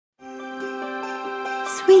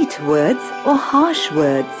sweet words or harsh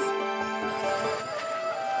words.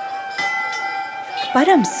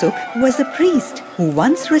 Param Sukh was a priest who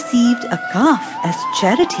once received a calf as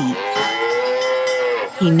charity.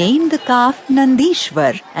 He named the calf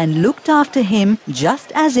Nandishwar and looked after him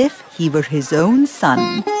just as if he were his own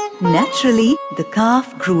son. Naturally, the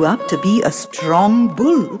calf grew up to be a strong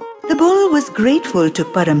bull. The bull was grateful to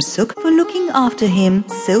Param Sukh for looking after him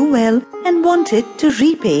so well and wanted to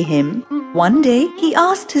repay him. One day, he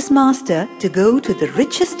asked his master to go to the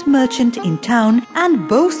richest merchant in town and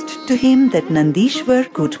boast to him that Nandishwar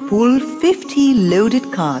could pull 50 loaded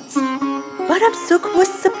carts. Param Sukh was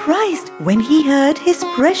surprised when he heard his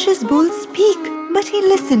precious bull speak, but he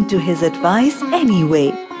listened to his advice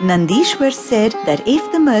anyway. Nandishwar said that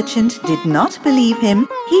if the merchant did not believe him,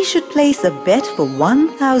 he should place a bet for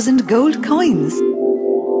 1,000 gold coins.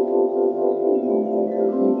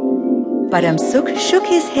 Param Sukh shook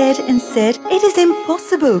his head and said, "It is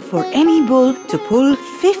impossible for any bull to pull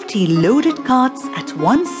 50 loaded carts at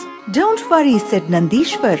once." "Don't worry," said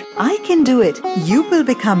Nandishwar. "I can do it. You will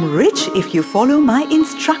become rich if you follow my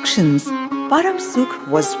instructions." Param Sukh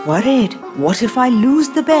was worried. "What if I lose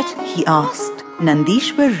the bet?" he asked.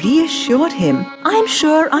 Nandishwar reassured him, "I'm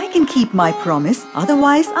sure I can keep my promise,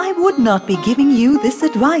 otherwise I would not be giving you this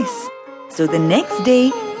advice." So the next day,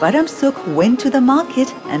 Param Sukh went to the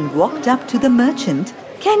market and walked up to the merchant.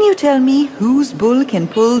 "Can you tell me whose bull can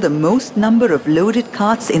pull the most number of loaded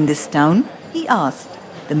carts in this town?" he asked.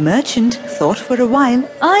 The merchant thought for a while.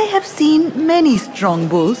 "I have seen many strong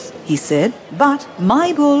bulls," he said, "but my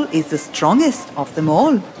bull is the strongest of them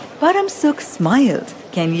all." Param Sukh smiled.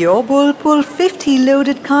 "Can your bull pull 50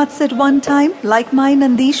 loaded carts at one time, like my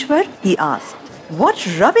Nandishwar?" he asked. "What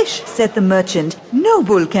rubbish," said the merchant. "No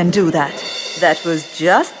bull can do that." That was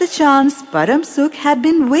just the chance Param Sukh had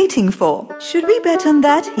been waiting for. "Should we bet on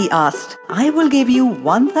that?" he asked. "I will give you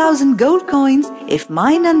 1,000 gold coins if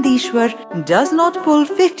my Nandishwar does not pull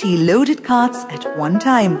 50 loaded carts at one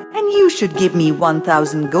time. And you should give me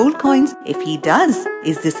 1,000 gold coins if he does.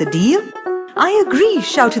 Is this a deal?" "I agree,"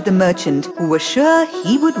 shouted the merchant, who was sure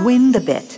he would win the bet.